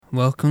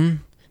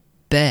welcome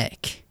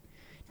back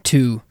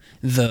to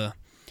the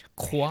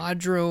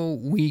Quadro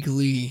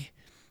Weekly,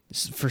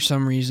 for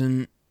some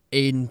reason,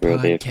 Aiden Bro,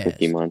 they have podcast.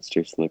 Cookie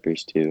Monster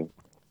slippers too.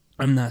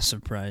 I'm not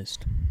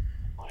surprised.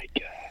 My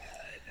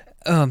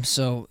God.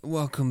 So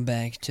welcome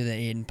back to the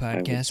Aiden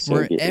podcast, so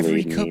where get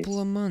every laid in couple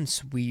these. of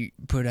months we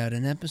put out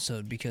an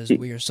episode because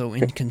we are so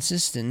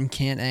inconsistent and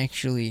can't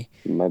actually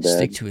My bad.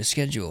 stick to a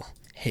schedule.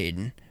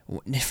 Hayden,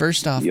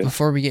 first off, Yep.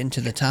 before we get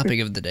into the topic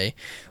of the day,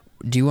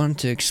 do you want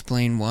to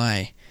explain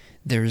why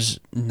there's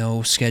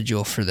no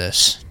schedule for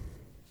this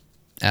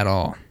at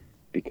all?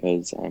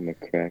 Because I'm a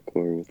crack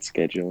whore with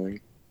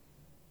scheduling.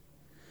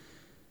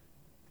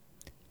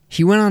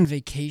 He went on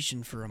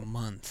vacation for a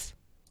month.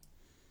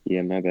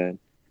 Yeah, my bad.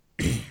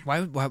 Why?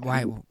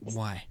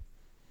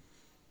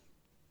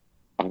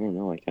 I don't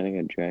know. I kind of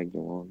got dragged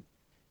along.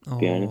 Oh,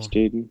 Be honest,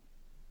 Jaden.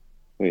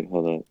 Wait,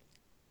 hold up.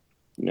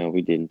 No,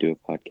 we didn't do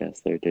a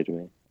podcast there, did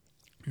we?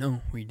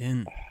 no, we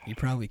didn't. You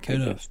probably I could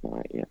have. guess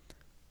not. Yeah,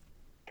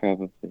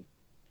 probably.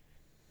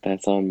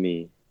 That's on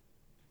me.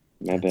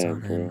 My That's bad, on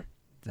bro. him.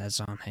 That's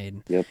on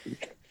Hayden. Yep.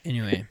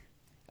 Anyway,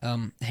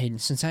 Hayden,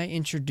 since I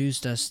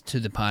introduced us to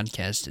the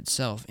podcast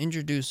itself,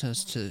 introduce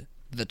us to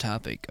the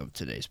topic of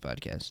today's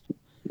podcast.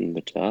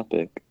 The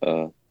topic.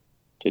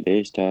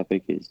 Today's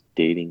topic is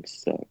dating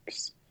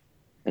sucks,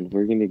 and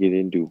we're gonna get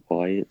into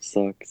why it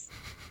sucks.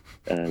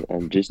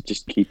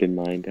 Just keep in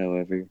mind,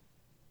 however,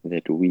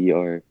 that we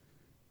are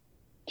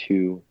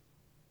two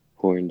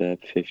horned up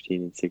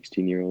 15 and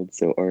 16-year-olds,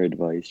 so our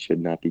advice should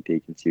not be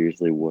taken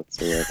seriously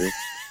whatsoever.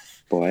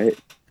 but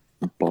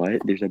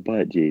there's a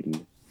but,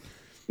 Jaden.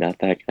 Not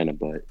that kind of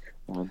but.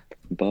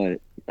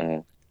 But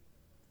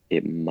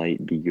it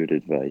might be good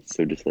advice.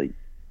 So just like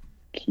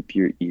keep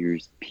your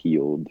ears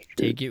peeled for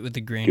Take it with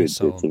a grain good of bits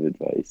salt. of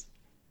advice.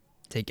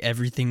 Take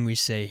everything we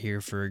say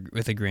here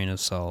with a grain of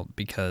salt,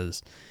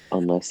 because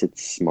Unless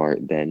it's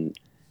smart, then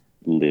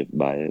live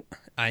by it.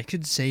 I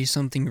could say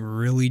something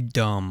really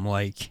dumb,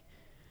 like,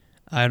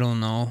 I don't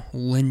know,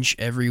 lynch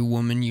every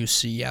woman you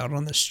see out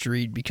on the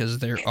street because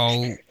they're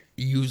all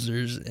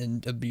users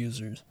and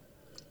abusers.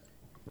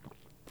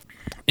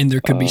 And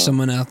there could be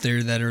someone out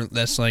there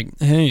that's like,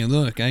 hey,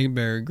 look, I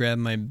better grab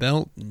my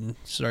belt and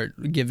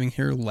start giving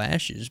her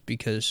lashes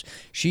because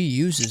she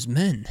uses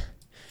men.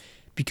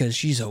 Because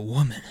she's a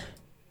woman.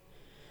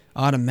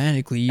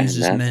 Automatically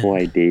uses And that's men.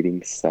 why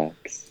dating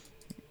sucks.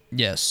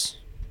 Yes.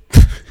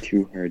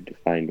 Too hard to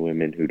find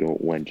women who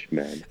don't wench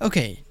men.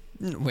 Okay,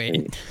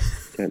 wait.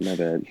 My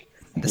bad.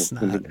 That's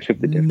Let me not look up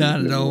the definition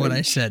at of all what I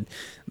wench. said.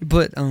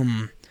 But,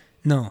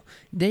 no.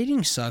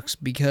 Dating sucks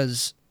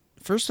because,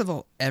 first of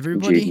all, Jaden,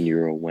 everybody...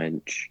 you're a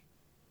wench.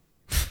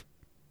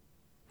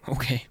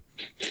 Okay.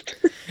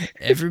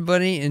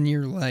 Everybody in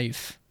your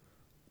life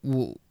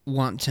will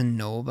want to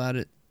know about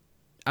it.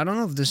 I don't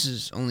know if this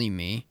is only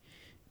me,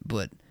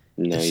 but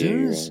No, as yeah, soon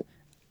you're as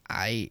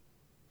right.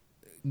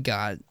 I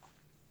got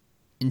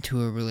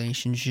into a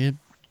relationship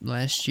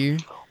last year,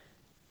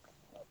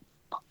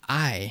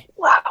 I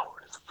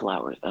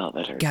Flowers. Oh,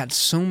 that hurt. got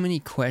so many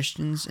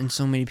questions and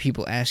so many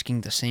people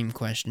asking the same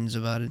questions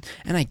about it.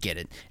 And I get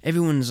it.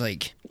 Everyone's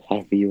like...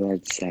 Have you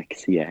had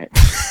sex yet?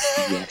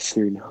 Yes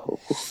or no?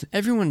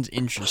 Everyone's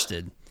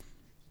interested.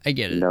 I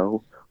get it.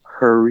 No?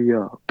 Hurry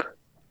up.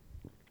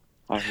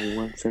 I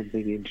want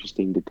something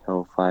interesting to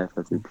tell 5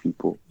 other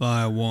people.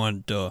 I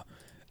want a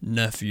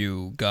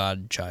nephew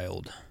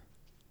godchild.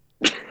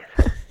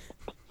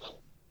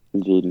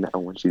 Jaden, I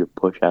want you to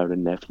push out a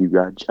nephew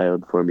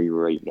godchild for me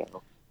right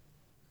now.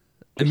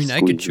 I mean, Just I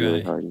could squeeze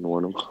really try. hard in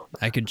one of them.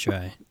 I could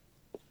try.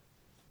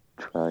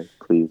 Try,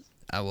 please.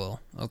 I will.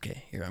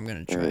 Okay, here, I'm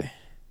gonna Alright. try.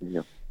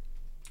 Yeah.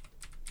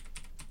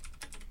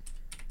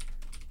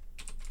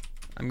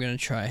 I'm gonna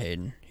try,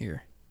 Hayden.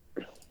 Here.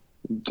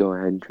 Go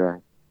ahead and try.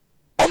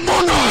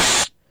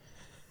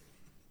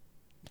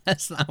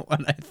 That's not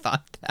what I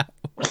thought that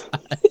was.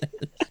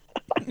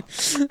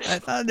 I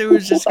thought it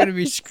was just gonna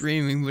be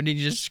screaming, but he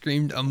just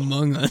screamed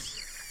Among Us.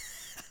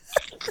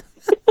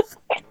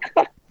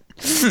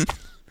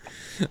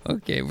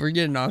 Okay, we're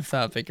getting off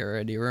topic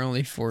already. We're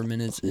only 4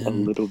 minutes in. A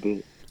little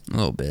bit. A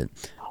little bit.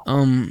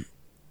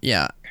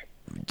 Yeah.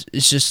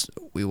 It's just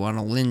we want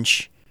to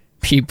lynch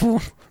people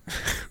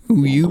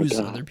who use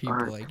God. other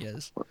people, I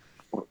guess.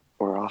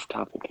 We're off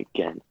topic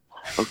again.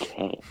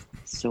 Okay,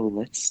 so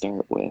let's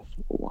start with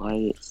why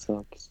it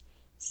sucks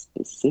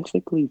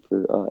specifically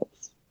for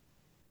us.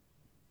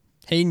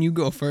 Hayden, you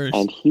go first.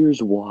 And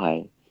here's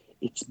why.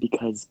 It's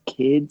because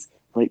kids,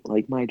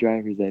 like my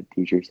driver's ed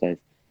teacher says,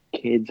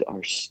 kids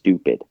are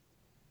stupid.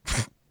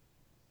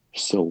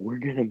 So we're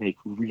gonna make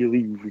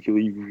really,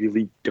 really,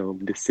 really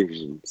dumb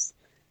decisions.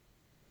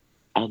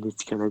 And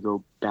it's gonna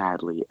go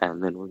badly,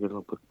 and then we're gonna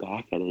look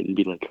back at it and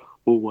be like,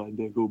 well, why'd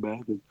that go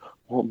badly?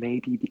 Well,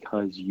 maybe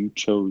because you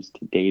chose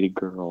to date a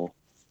girl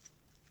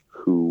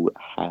who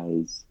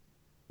has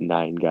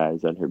 9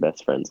 guys on her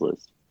best friends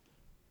list.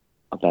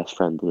 A best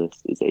friends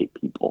list is 8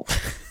 people.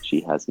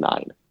 She has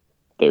 9.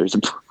 There's a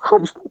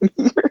problem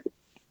here.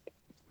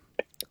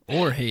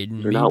 Or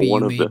Hayden, You're not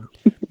one of them.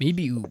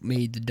 maybe you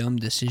made the dumb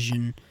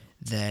decision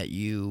that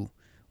you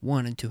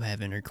wanted to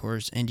have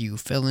intercourse and you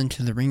fell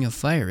into the ring of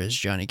fire, as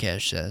Johnny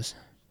Cash says.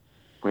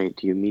 Wait,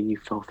 do you mean you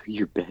fell through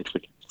your bed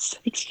when you had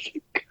sex?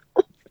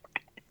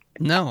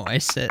 No,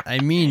 I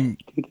mean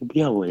Dude, that'd be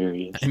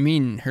hilarious.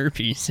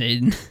 herpes,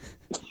 Hayden.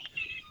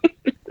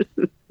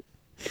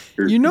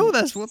 You know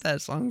that's what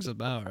that song's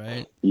about,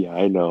 right? Yeah,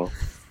 I know.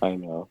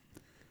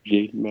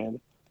 Jade, man,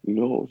 you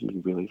know what would be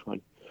really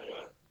fun?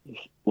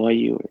 While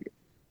you were...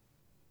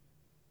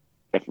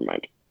 Never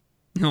mind.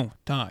 No,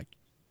 talk.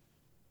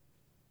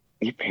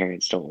 Your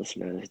parents don't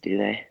listen to this, do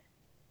they?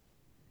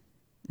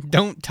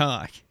 Don't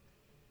talk.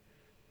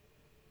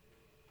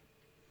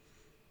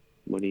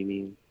 What do you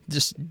mean?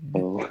 Just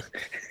Oh.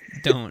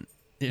 don't,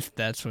 if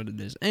that's what it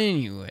is.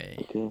 Anyway.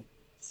 Okay.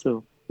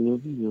 So, you know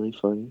what would be really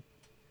funny?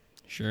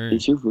 Sure.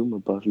 Is your room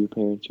above your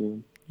parents'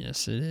 room?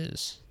 Yes, it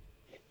is.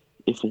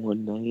 If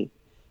one night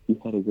you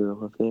had a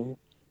girl up there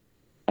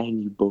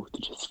and you both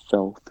just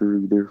fell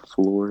through their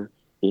floor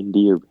into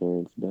your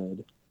parents'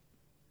 bed.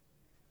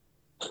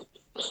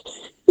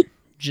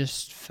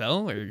 Just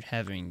fell or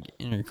having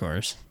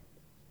intercourse?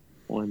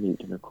 Well, I mean,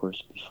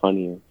 intercourse would be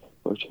funnier.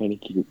 We're trying to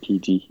keep it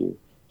PG here.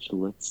 So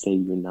let's say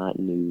you're not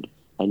nude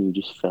and you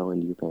just fell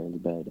into your parents'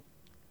 bed.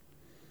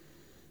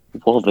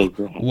 While they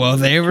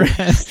were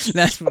having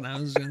That's what I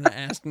was going to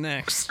ask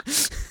next.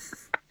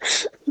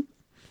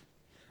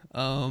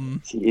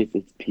 See, if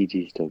it's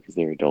PG still because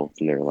they're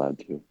adults and they're allowed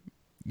to.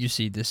 You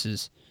see, this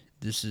is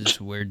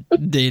where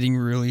dating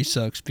really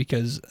sucks,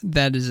 because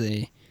that is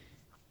a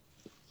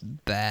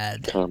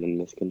bad... Common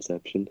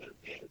misconception.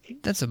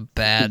 That's a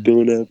bad...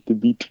 You don't have to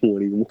be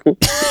 21.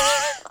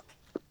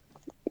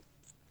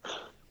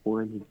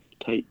 Or, I mean,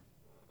 tight.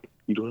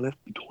 You don't have to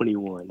be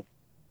 21,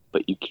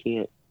 but you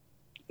can't...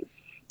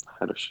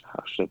 How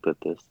should I put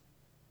this?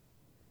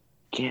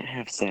 You can't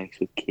have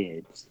sex with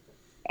kids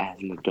as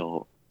an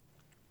adult.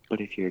 But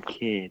if you're a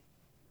kid...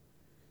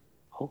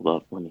 Hold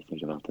up, let me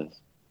think about this.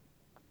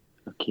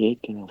 A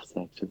kid can have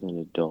sex with an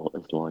adult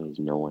as long as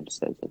no one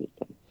says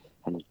anything.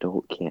 An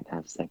adult can't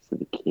have sex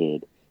with a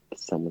kid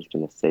because someone's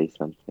going to say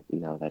something.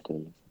 No, that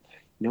doesn't make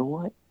sense. You know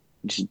what?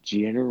 Just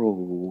general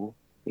rule,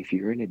 if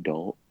you're an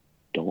adult,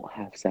 don't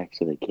have sex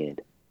with a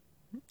kid.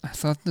 I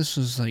thought this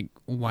was, like,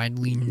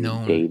 widely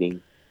known.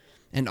 Dating.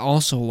 And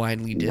also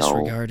widely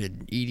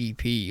disregarded.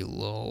 EDP,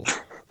 lol.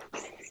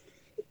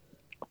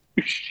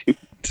 Shoot.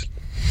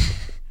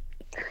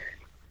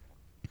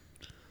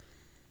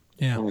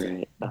 Yeah.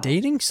 Right.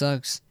 Dating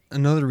sucks.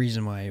 Another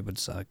reason why it would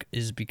suck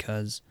is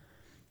because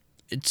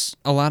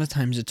a lot of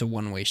times it's a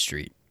one-way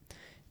street.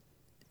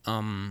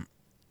 Either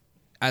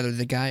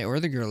the guy or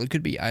the girl, it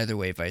could be either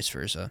way, vice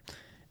versa.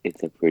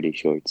 It's a pretty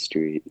short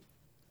street.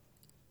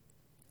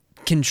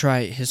 Can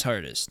try his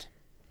hardest.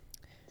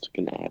 It's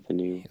like an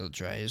avenue. He'll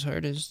try his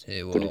hardest.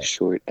 It will. But a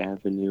short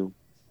avenue.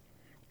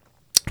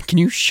 Can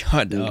you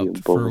shut Maybe up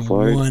a for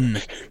boulevard?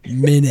 1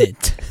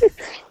 minute?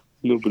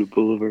 No, but a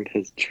boulevard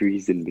has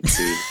trees in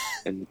between,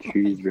 and the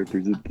trees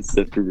represent the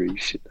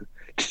separation.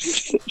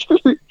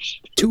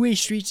 Two-way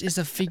streets is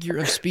a figure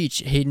of speech.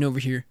 Hayden over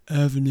here.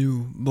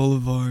 Avenue,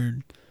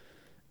 boulevard.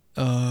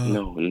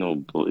 No,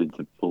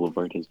 the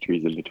boulevard has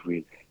trees in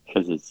between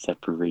because it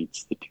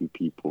separates the two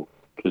people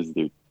because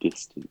they're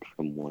distant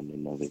from one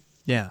another.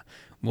 Yeah.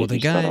 Well, if you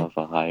shut off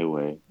a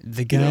highway.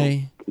 The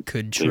guy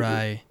could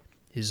try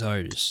his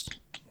hardest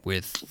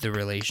with the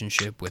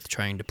relationship, with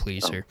trying to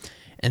please her,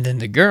 and then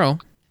the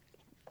girl.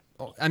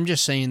 I'm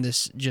just saying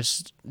this,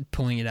 just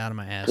pulling it out of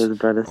my ass. I was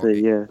about to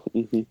say, yeah.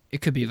 Mm-hmm.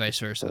 It could be vice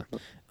versa.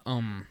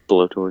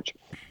 Blowtorch.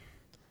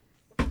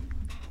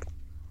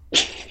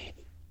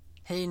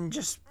 Hayden,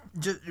 just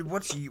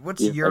what's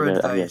Yeah, your I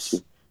got advice?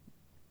 you.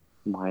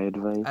 My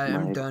advice.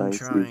 I'm done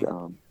trying. Is,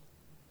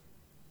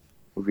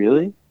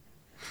 really?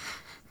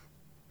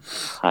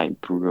 I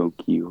broke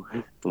you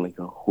like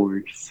a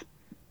horse.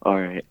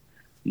 All right.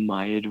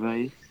 My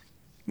advice.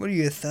 What are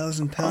you,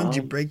 1,000 pounds?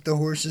 You break the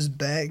horse's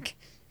back?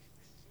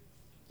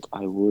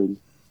 I would.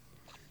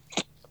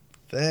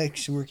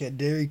 Facts. You work at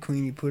Dairy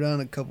Queen. You put on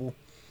a couple.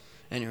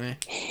 Anyway.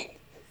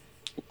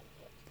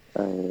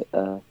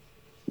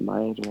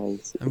 My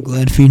advice. I'm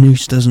glad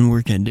Phoenix doesn't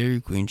work at Dairy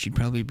Queen. She'd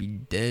probably be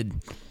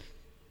dead.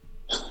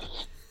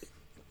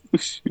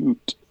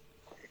 Shoot.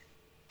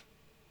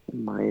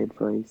 My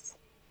advice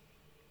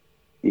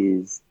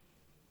is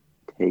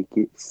take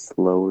it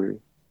slower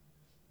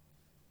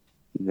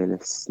than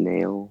a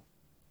snail.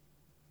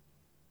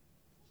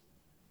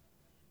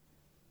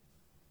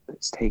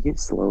 Let's take it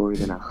slower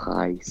than a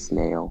high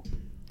snail.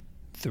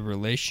 The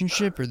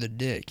relationship or the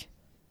dick?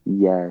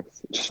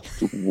 Yes.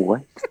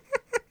 What?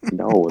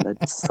 No,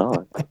 that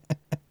sucks.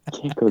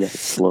 Can't go that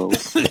slow.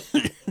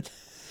 Take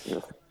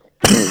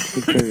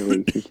the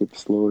relationship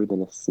slower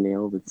than a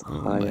snail that's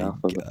high off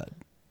of a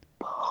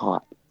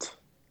pot.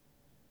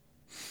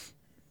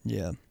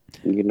 Yeah.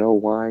 You know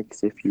why?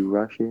 Because if you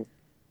rush it,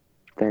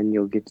 then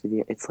you'll get to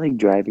the... It's like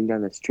driving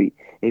down the street.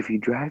 If you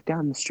drive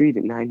down the street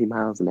at 90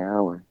 miles an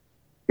hour,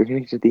 you're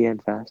going to get to the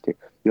end faster.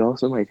 You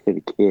also might hit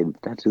a kid,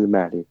 but that doesn't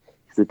matter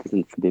because it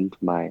doesn't fit into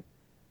my...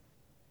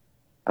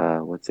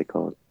 what's it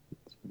called?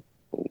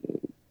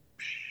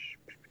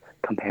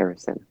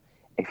 comparison.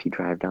 If you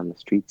drive down the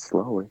street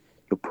slower,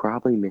 you'll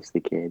probably miss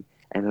the kid,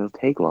 and it'll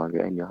take longer,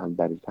 and you'll have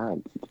better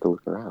time to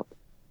look around.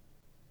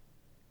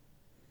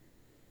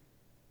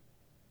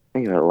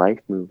 Think about it, life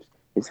moves.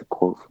 It's a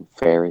quote from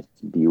Ferris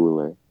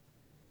Bueller.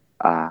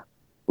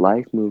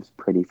 Life moves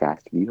pretty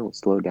fast. If you don't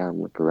slow down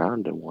and look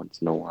around and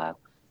once in a while,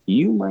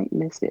 you might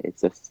miss it.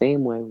 It's the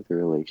same way with a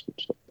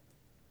relationship.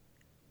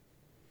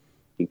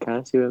 You kind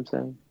of see what I'm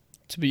saying?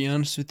 To be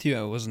honest with you,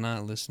 I was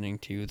not listening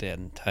to you that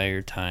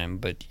entire time,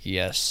 but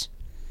yes.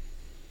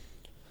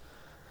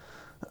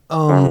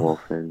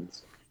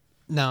 Dolphins.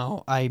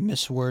 No, I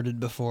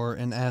misworded before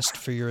and asked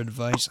for your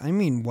advice. I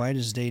mean, why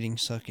does dating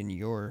suck in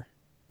your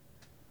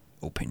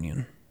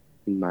opinion?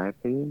 In my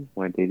opinion,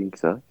 why dating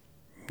sucks?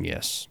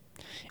 Yes.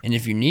 And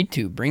if you need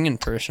to, bring in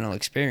personal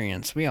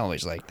experience. We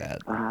always like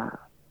that.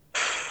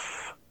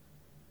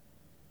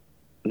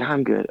 No,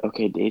 I'm good.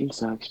 Okay, dating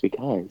sucks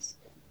because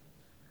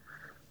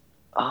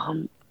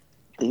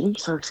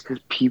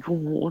people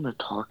won't want to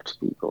talk to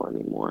people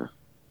anymore.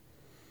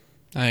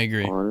 I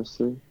agree.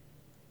 Honestly.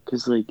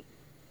 Because, like,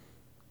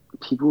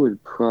 people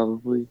would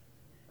probably,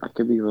 I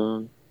could be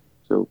wrong,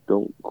 so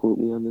don't quote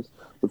me on this,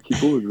 but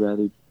people would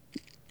rather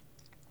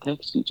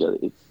text each other.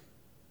 It's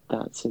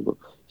that simple.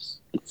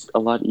 It's a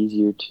lot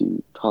easier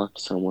to talk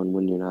to someone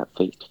when you're not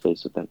face to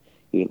face with them.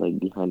 You're like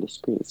behind a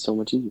screen. It's so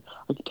much easier.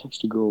 I could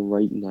text a girl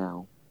right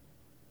now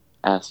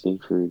asking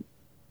for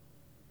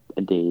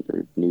a date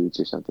or nudes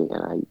or something,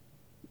 and I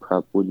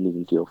probably wouldn't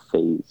even feel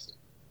phased.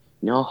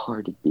 You know how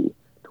hard it'd be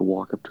to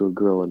walk up to a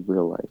girl in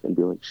real life and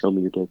be like, show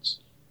me your tits.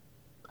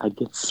 I'd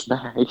get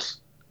smacked.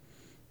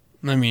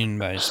 I mean,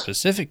 by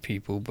specific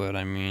people, but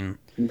I mean...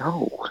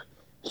 No.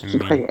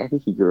 By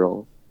any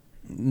girl.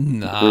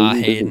 Nah,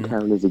 Hayden. Doesn't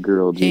count as a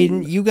girl, dude.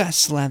 Hayden, you got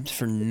slapped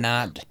for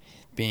not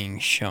being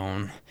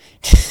shown.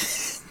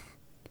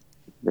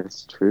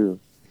 That's true.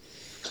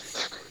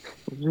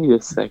 Wait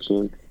a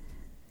second.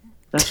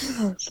 That's not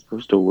how it's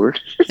supposed to work.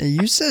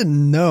 You said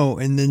no,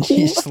 and then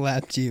she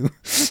slapped you.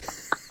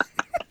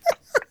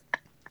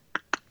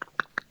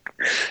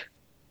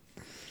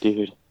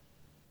 Dude.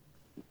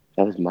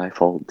 That was my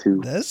fault,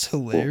 too. That's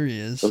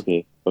hilarious.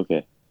 Okay.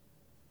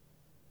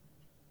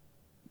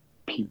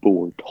 People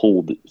were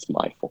told it was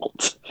my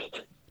fault.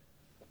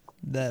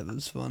 That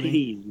was funny.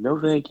 Hey, no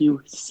thank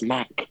you.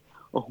 Smack.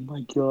 Oh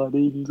my god,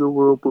 Aiden's a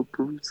horrible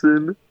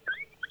person.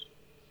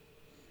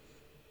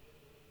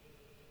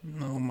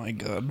 Oh my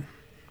god.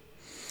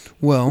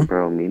 Well...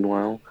 Bro,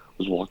 meanwhile, I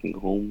was walking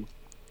home,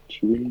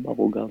 chewing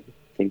bubblegum,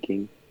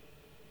 thinking,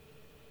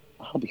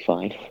 I'll be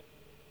fine.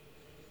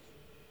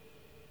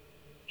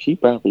 She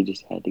probably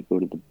just had to go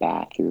to the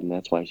bathroom.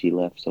 That's why she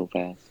left so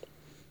fast.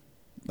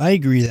 I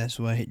agree that's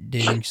why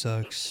dating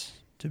sucks,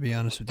 to be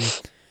honest with you.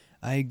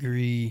 I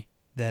agree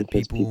that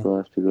because people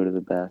have to go to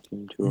the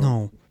bathroom too.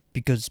 No,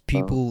 because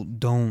people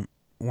don't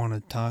want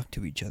to talk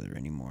to each other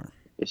anymore.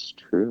 It's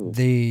true.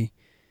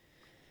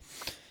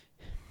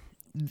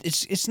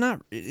 It's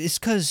not... It's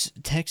because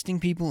texting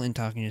people and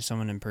talking to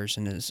someone in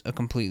person is a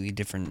completely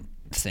different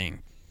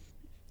thing.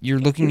 You're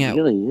looking at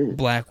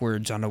black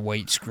words on a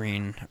white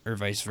screen, or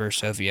vice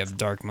versa. If you have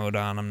dark mode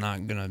on, I'm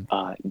not gonna...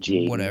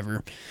 Jaden,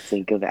 whatever.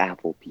 Think of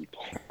Apple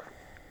people.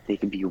 They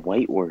could be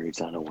white words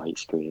on a white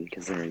screen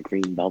because they're in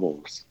green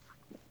bubbles.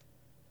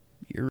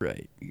 You're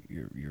right.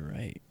 You're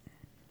right.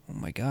 Oh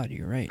my god,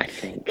 you're right. I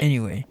think.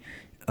 Anyway,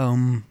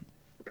 Bro,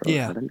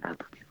 yeah. How do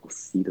Apple people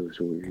see those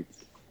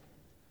words?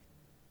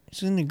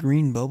 It's in the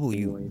green bubble,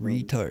 you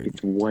retard.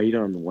 It's white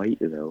on white,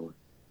 though.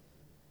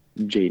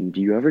 Jaden, do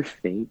you ever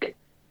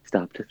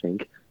stop to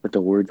think that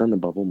the words on the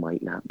bubble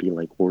might not be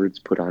like words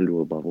put onto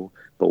a bubble,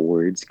 but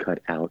words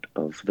cut out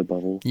of the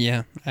bubble?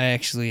 Yeah, I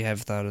actually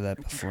have thought of that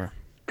before.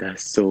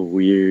 That's so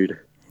weird.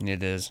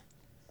 It is.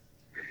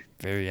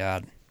 Very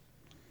odd.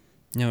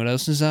 You know what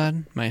else is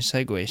odd? My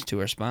segues to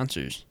our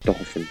sponsors.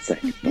 Dolphin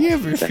sex. You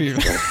ever feel...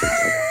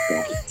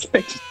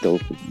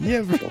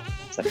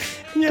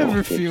 You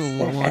ever feel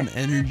low on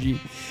energy?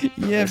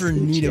 You ever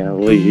need a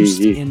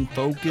boost in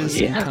focus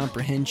and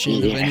comprehension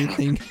of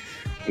anything?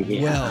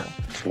 Well,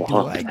 do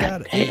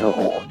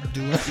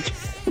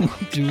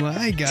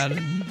I got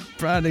a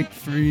product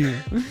for you?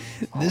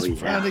 This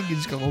product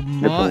is called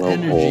Maw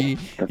Energy.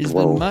 It's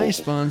been my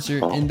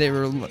sponsor, and they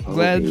were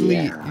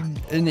gladly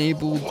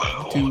enabled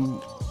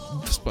to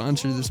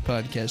sponsor this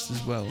podcast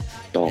as well.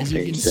 As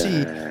you can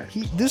see,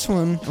 this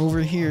one over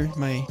here,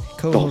 my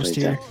co-host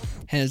here,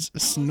 has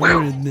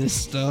snorted this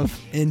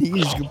stuff, and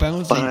he's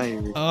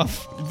bouncing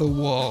off the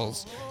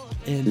walls.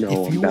 And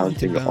if you want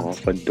to bounce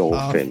off a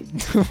dolphin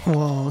off the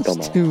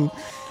walls too,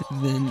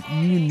 then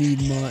you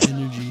need Maw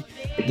Energy.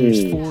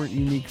 There's 4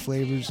 unique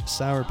flavors: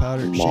 sour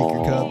powder,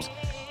 shaker cups.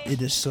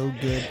 It is so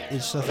good.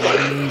 It's stuff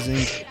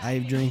amazing.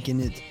 I've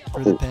drinking it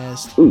for the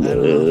past I don't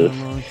know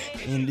how long,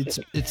 and it's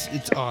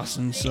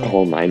awesome. So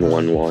call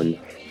 911.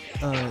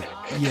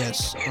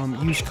 Yes.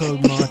 Use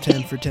code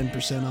MAW10 for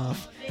 10%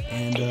 off.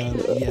 And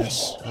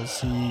yes, let's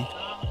see.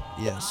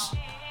 Yes.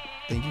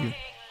 Thank you.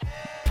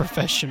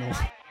 Professional.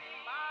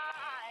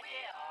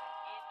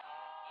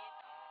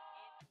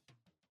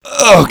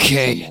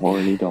 Okay. Some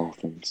horny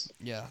dolphins.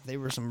 Yeah, they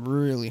were some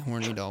really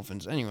horny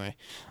dolphins. Anyway,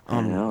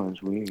 I know, it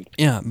was weird.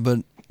 yeah, but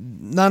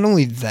not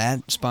only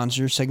that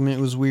sponsor segment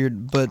was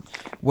weird, but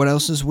what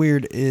else is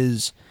weird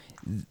is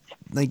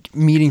like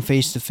meeting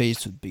face to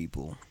face with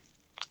people.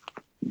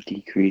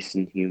 Decrease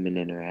in human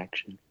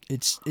interaction.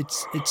 It's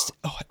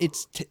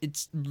the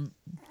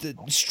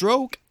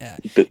stroke.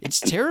 It's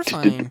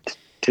terrifying.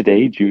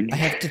 Today, Junior. I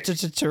have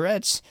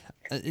Tourette's.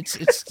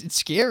 It's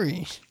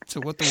scary to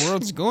what the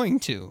world's going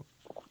to.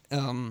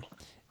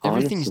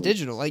 Everything's Honestly,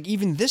 digital. Like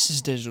even this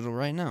is digital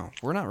right now.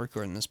 We're not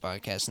recording this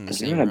podcast in the It's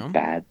same not a room.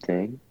 bad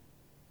thing.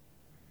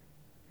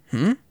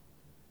 Hmm?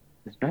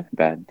 It's not a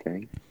bad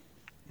thing.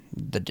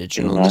 The It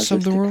digitalness allows of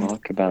us the to world.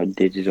 talk about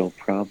digital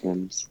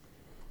problems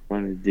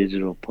on a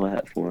digital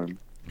platform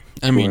I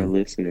to our mean,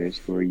 listeners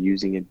who are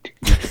using it.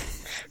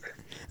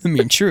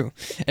 true.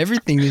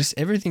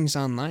 Everything's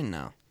online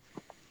now.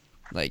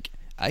 Like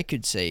I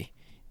could say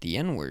the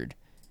N-word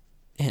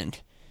and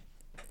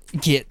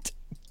get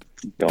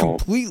Don't.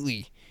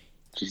 completely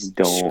Just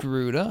don't.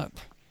 screwed up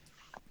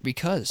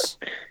because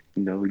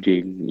No,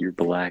 Jaden, you're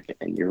black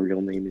and your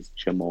real name is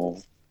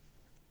Jamal.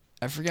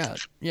 I forgot.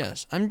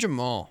 Yes, I'm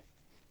Jamal.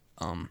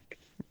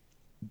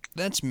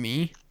 That's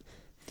me.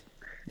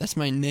 That's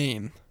my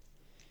name.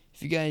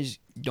 If you guys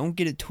don't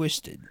get it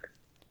twisted,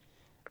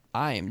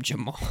 I am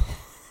Jamal.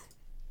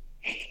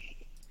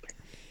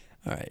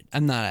 Alright,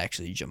 I'm not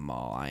actually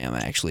Jamal. I am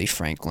actually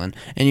Franklin.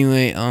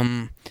 Anyway,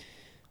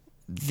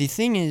 the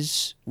thing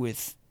is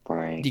with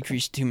Frank.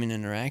 decreased human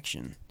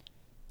interaction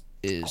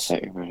I is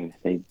thought you were going to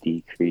say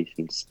decrease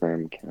in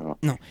sperm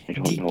count. no I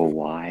don't know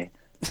why,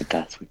 but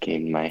that's what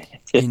came to my head.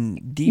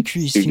 in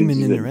decreased As soon as human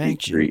you said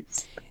interaction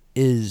decrease.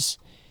 is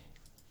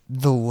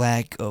the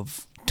lack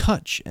of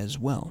touch as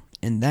well.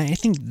 And I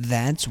think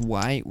that's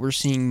why we're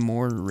seeing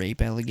more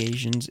rape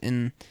allegations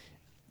in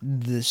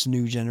this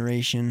new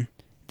generation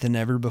than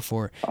ever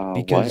before.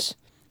 Because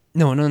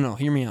no,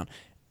 hear me out.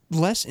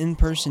 Less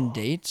in-person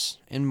dates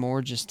and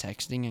more just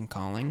texting and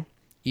calling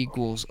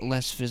equals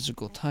less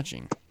physical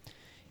touching.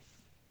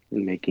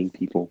 Making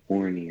people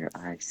hornier,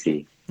 I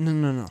see.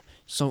 No.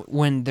 So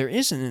when there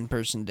is an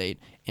in-person date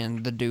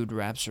and the dude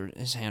wraps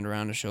his hand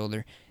around his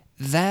shoulder,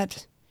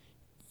 that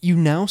you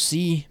now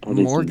see That is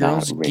more not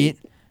girls rape. get.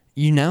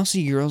 You now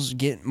see girls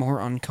get more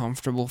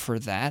uncomfortable for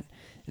that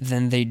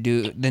than they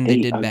did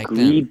back then.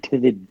 Agreed to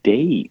the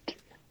date.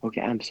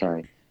 Okay, I'm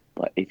sorry,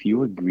 but if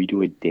you agree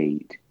to a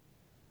date,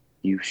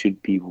 you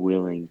should be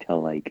willing to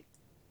like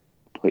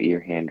put your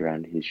hand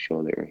around his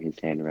shoulder or his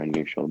hand around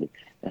your shoulder.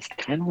 That's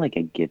kind of like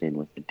a given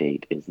with a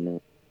date, isn't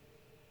it?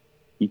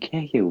 You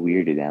can't get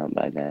weirded out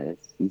by that.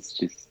 It's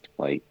just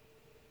like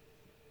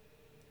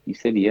you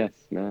said yes,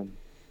 man.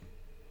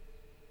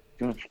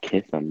 You don't have to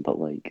kiss them, but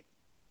like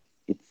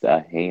it's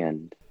a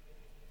hand.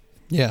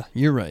 Yeah,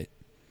 you're right.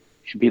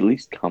 You should be at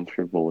least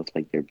comfortable with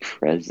like their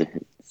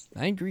presence.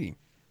 I agree.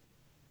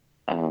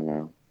 I don't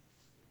know.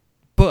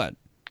 But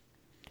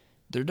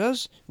there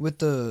does, with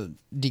the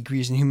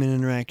decrease in human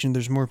interaction,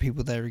 there's more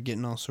people that are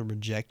getting also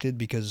rejected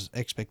because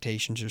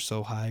expectations are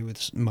so high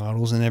with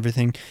models and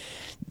everything.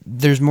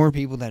 There's more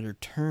people that are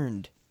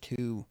turned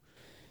to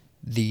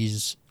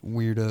these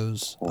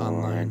weirdos Porn.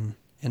 online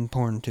and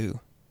porn too.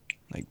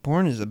 Like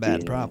porn is a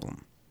bad Yeah.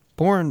 problem.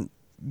 Porn,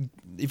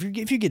 if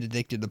you get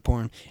addicted to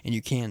porn and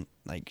you can't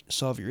like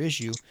solve your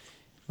issue,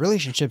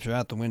 relationships are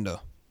out the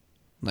window.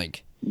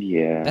 Like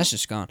Yeah. that's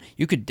just gone.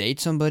 You could date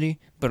somebody,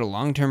 but a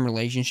long-term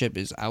relationship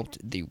is out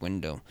the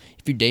window.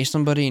 If you date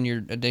somebody and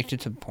you're addicted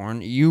to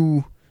porn,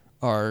 you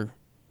are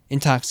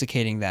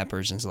intoxicating that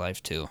person's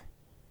life too.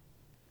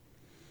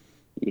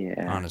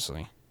 Yeah.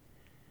 Honestly.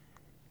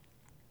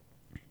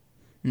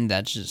 And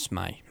that's just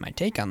my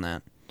take on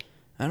that.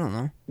 I don't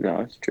know.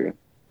 No, it's true.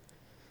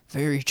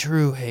 Very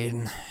true,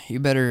 Hayden. You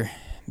better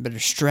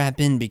strap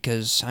in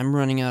because I'm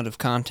running out of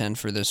content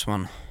for this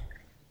one.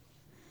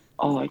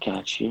 Oh, I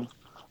got you.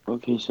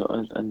 Okay, so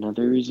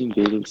another reason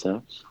dating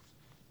sucks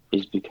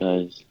is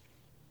because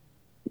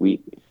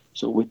with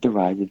the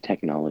rise of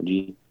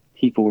technology,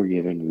 people were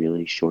given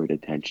really short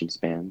attention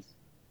spans.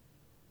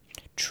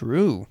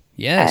 True.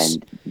 Yes.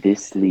 And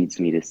this leads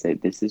me to say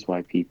this is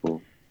why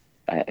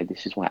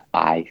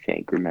I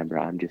think, remember,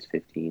 I'm just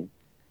 15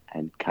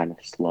 and kind of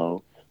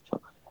slow.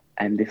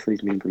 And this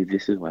leads me to believe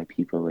this is why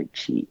people like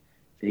cheat.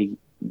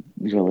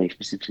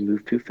 Relationships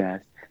move too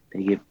fast.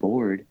 They get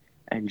bored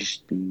and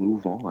just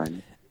move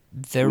on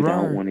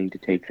without wanting to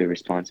take the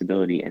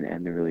responsibility and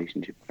end the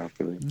relationship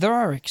properly. There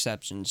are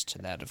exceptions to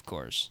that, of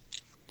course.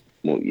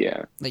 Well,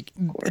 yeah. Like,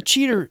 a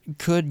cheater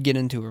could get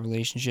into a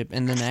relationship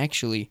and then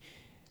actually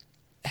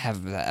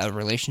have a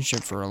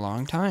relationship for a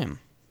long time.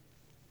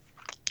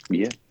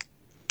 Yeah.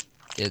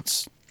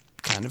 It's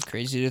kind of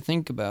crazy to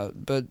think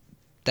about, but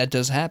that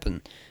does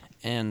happen.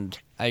 And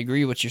I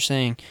agree with what you're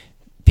saying.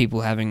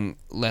 People having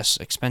less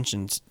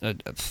expansions.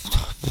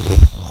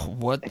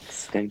 What?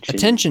 Extensions.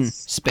 Attention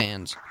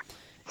spans.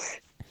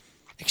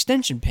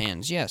 Extension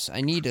pans, yes.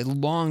 I need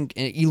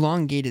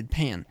elongated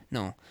pan.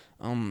 No.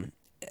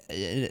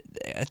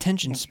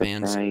 Attention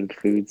spans. Frying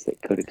foods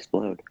that could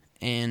explode.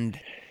 And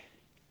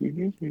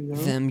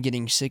them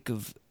getting sick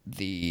of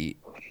the.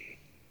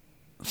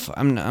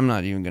 I'm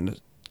not even gonna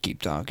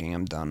keep talking.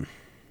 I'm done.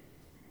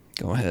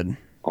 Go ahead.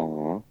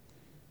 Aw.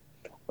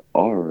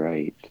 All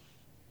right.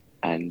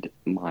 And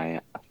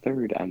my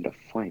third and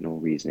final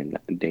reason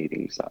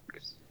dating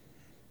sucks.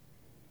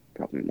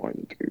 Probably more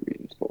than 3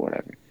 reasons, but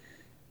whatever.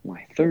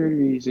 My third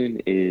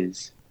reason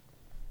is.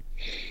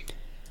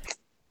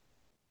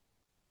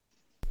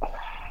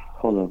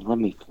 Hold on, let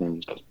me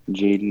think.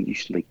 Jaden, you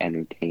should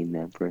entertain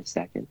them for a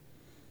second.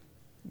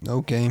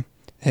 Okay.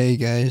 Hey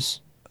guys.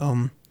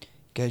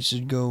 Guys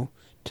should go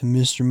to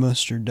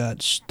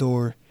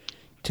mrmustard.store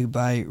to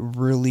buy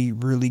really,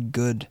 really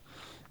good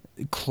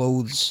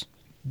clothes.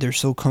 They're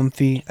so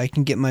comfy. I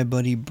can get my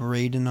buddy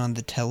Braden on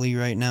the telly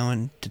right now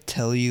and to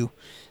tell you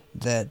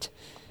that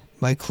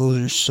my clothes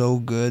are so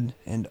good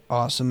and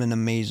awesome and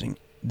amazing.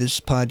 This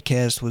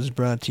podcast was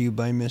brought to you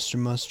by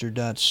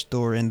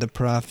mrmustard.store, and the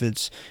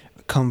profits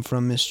come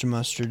from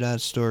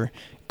mrmustard.store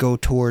go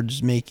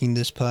towards making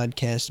this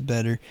podcast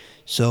better.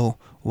 So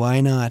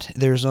why not?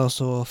 There's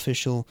also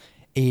official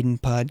Aiden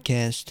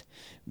podcast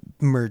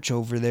merch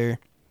over there.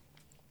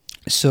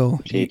 So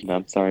Jaden,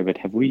 I'm sorry, but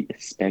have we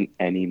spent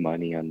any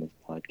money on this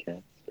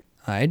podcast?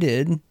 I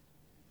did.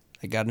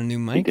 I got a new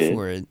mic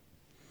for it.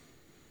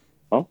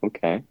 Oh,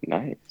 okay.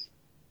 Nice.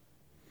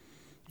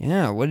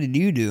 Yeah, what did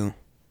you do? You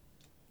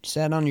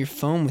sat on your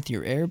phone with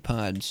your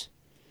AirPods,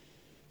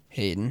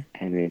 Hayden.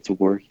 And it's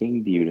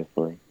working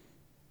beautifully.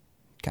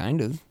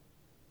 Kind of.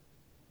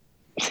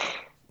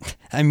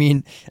 I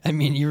mean,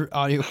 your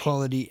audio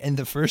quality in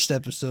the first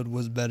episode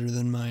was better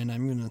than mine.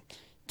 I'm gonna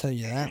tell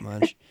you that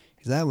much.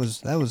 Cause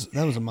that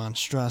was a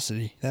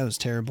monstrosity. That was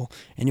terrible.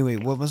 Anyway,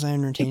 what was I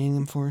entertaining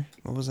them for?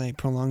 What was I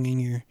prolonging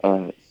your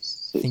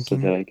thinking? So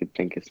that I could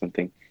think of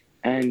something.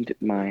 And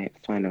my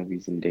final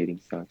reason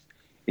dating sucks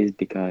is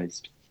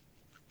because,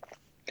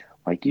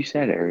 like you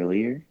said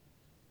earlier,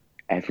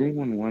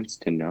 everyone wants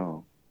to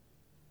know.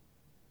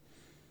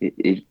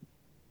 It's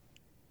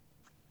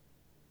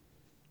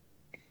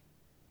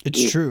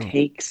true. It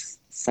takes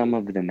some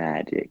of the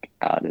magic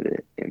out of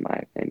it, in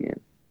my opinion.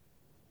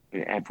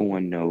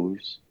 Everyone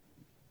knows,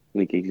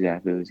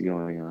 exactly what's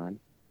going on.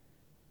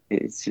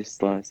 It's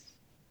just less.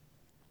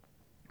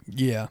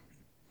 Yeah.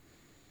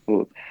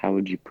 Well, how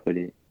would you put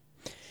it?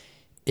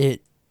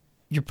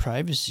 Your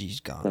privacy's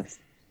gone. Less.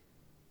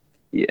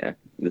 Yeah,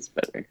 that's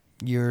better.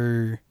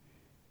 Your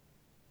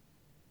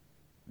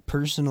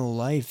personal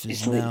life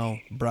is now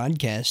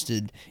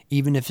broadcasted,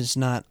 even if it's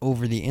not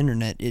over the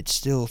internet. It's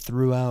still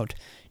throughout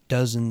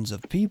dozens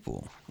of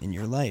people in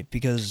your life,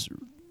 because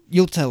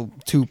you'll tell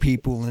 2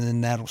 people and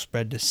then that'll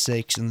spread to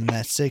 6, and then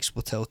that 6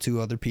 will tell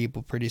 2 other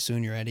people. Pretty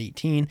soon you're at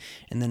 18,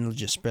 and then it'll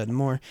just spread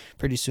more.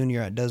 Pretty soon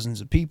you're at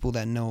dozens of people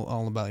that know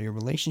all about your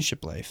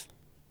relationship life.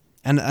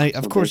 And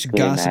of course,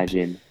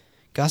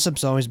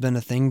 gossip's always been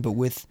a thing, but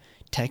with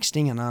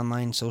texting and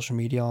online social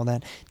media, all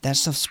that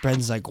stuff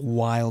spreads like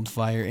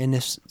wildfire. And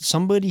if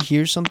somebody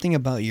hears something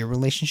about your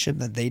relationship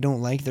that they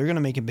don't like, they're going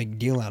to make a big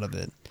deal out of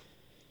it.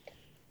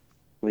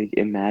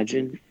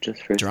 Imagine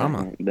just for a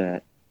second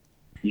that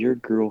your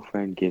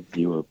girlfriend gives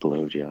you a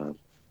blowjob.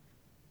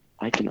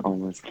 I can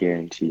almost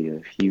guarantee you,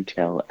 if you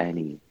tell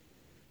any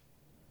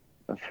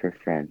of her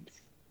friends,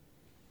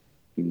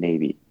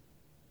 maybe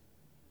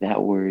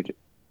that word,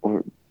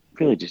 or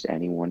really just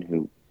anyone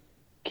who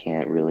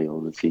can't really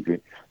hold a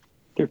secret,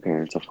 their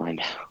parents will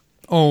find out.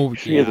 Oh,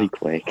 yeah. Really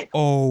quick.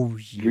 Oh,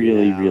 yeah.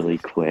 Really, really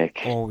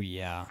quick. Oh,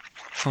 yeah.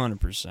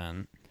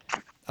 100%.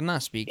 I'm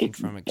not speaking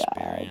from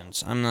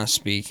experience. I'm not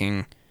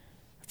speaking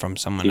from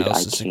someone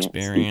else's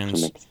experience.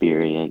 Speak from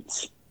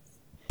experience.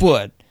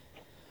 But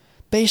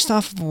based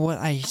off of what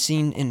I've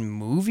seen in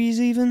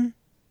movies, even,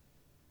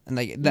 and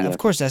that, of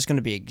course, that's going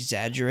to be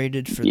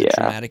exaggerated for the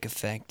dramatic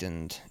effect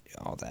and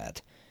all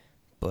that.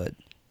 But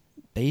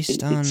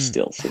based on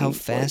how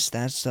fast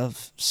that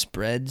stuff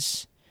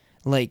spreads,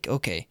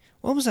 okay,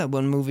 what was that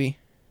one movie?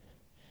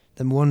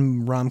 The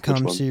one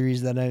rom-com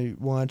series that I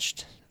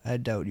watched. I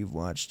doubt you've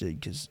watched it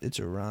because it's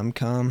a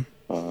rom-com.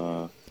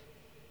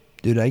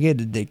 Dude, I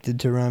get addicted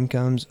to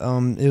rom-coms.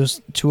 It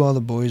was To All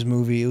the Boys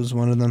movie. It was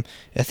one of them.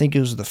 I think it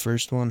was the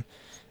first one.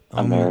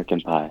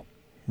 American Pie.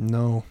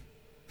 No.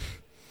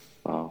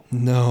 Oh.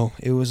 No,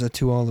 it was a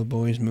To All the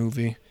Boys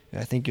movie.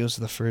 I think it was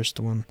the first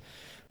one.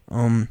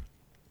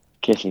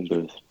 Kissing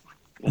Booth.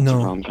 That's a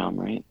rom-com,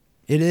 right?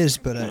 It is,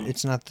 but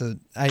it's not the...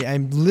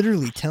 I'm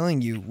literally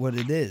telling you what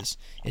it is.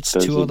 It's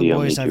To All the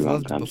Boys I've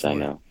loved before. I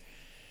know.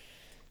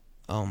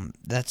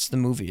 That's the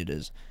movie it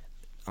is.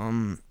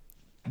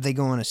 They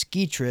go on a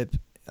ski trip,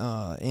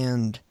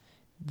 and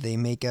they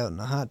make out in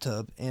a hot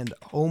tub, and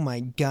oh my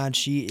god,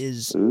 she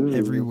is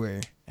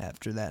everywhere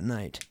after that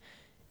night.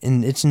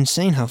 And it's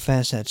insane how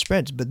fast that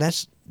spreads, but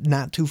that's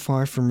not too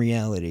far from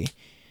reality.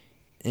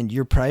 And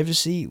your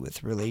privacy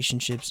with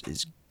relationships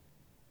is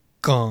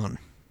gone.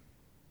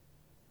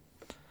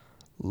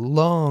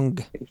 Long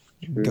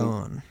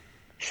gone.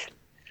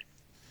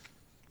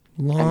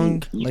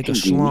 Long, like a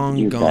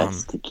schlong gone.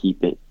 Best to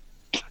keep it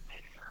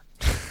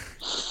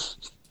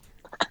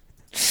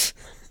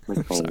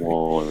like a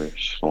wall or a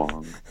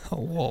schlong. A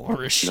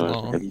walrus No,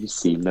 schlong. have you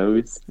seen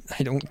those?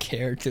 I don't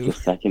care The to.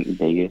 second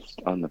biggest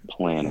on the Oh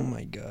planet.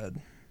 my god.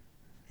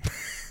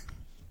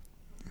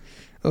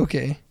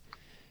 Okay.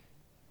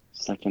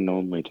 Second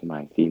only to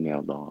my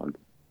female dog.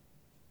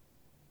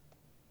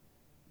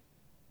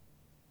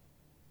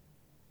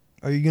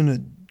 Are you gonna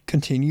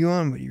continue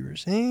on what you were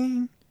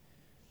saying?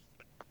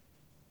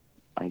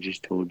 I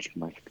just told you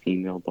my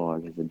female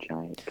dog is a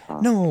giant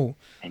cock. No.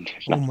 And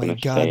you're Oh not my gonna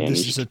god, say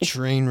this is a anything.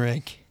 train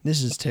wreck.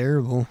 This is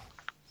terrible.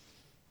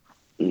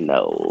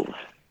 No.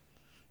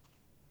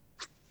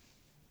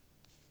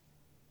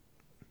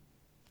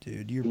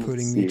 Dude, you're Let's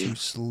putting me see. to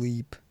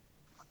sleep.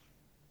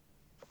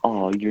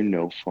 Oh, you're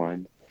no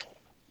fun.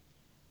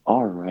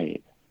 All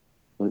right.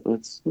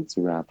 Let's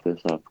wrap this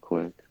up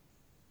quick.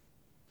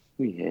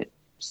 We hit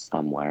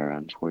somewhere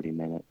around 40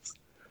 minutes.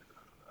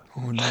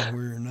 Oh no,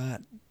 we're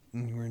not.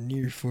 We're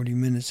near 40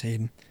 minutes,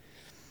 Hayden.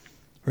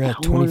 We're at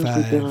How long have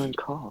we been 25. on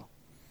call?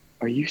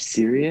 Are you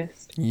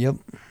serious? Yep.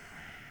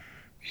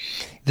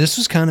 This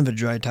was kind of a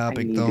dry I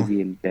topic, need though. to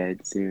be in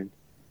bed soon.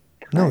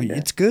 No, Kinda.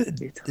 it's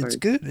good. It's It's hard.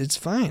 good. It's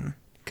fine.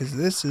 Because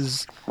this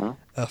is Huh?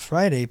 a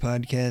Friday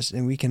podcast,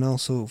 and we can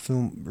also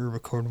film or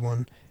record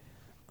one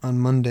on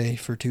Monday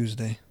for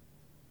Tuesday.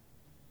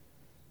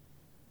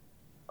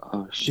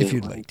 Oh shit! If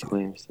you'd what like did to.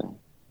 Claire said.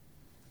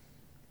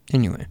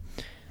 Anyway.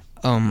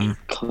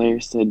 Claire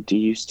said, "Do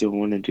you still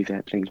want to do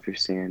that thing for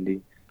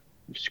Sandy?"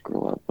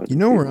 Scroll up. What You did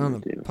know you we're wanna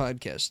on a do?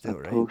 podcast still, A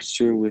right?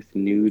 poster with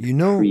nude You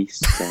know-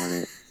 priests on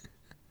it.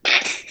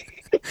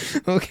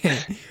 Okay.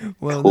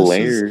 Well,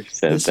 Claire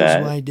said this that.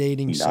 is why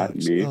dating not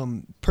sucks. me.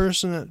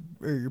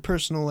 Your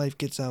personal life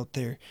gets out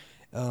there.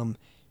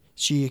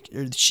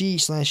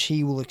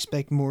 She/he will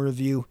expect more of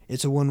you.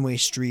 It's a one-way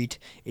street.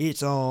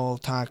 It's all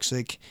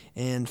toxic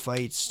and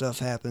fights. Stuff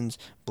happens.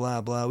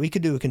 Blah blah. We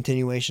could do a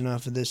continuation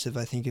off of this if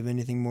I think of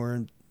anything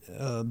more.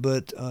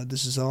 But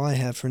this is all I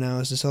have for now.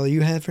 Is this all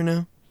you have for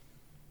now?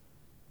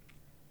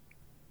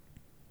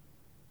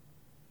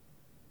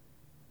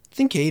 I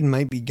think Aiden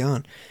might be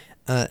gone.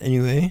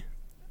 Anyway,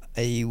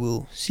 I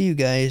will see you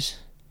guys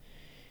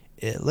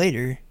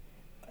later.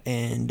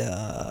 And,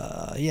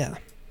 yeah.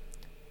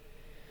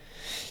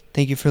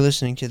 Thank you for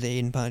listening to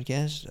the Aiden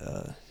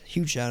Podcast.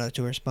 Huge shout out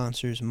to our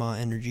sponsors, Ma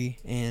Energy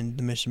and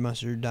the Mr.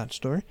 Mustard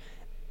store.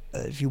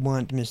 If you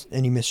want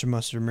any Mr.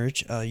 Mustard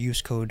merch,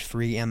 use code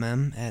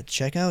FREEMM at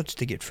checkouts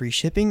to get free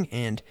shipping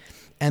and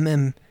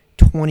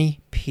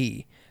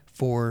MM20P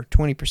for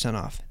 20%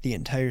 off the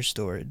entire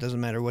store. It doesn't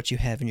matter what you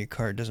have in your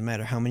cart. It doesn't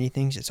matter how many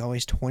things. It's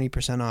always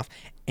 20% off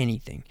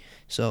anything.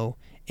 So,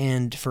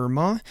 and for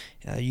Ma,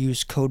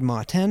 use code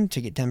MA10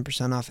 to get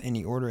 10% off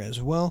any order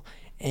as well.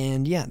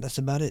 And yeah, that's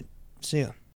about it. See ya.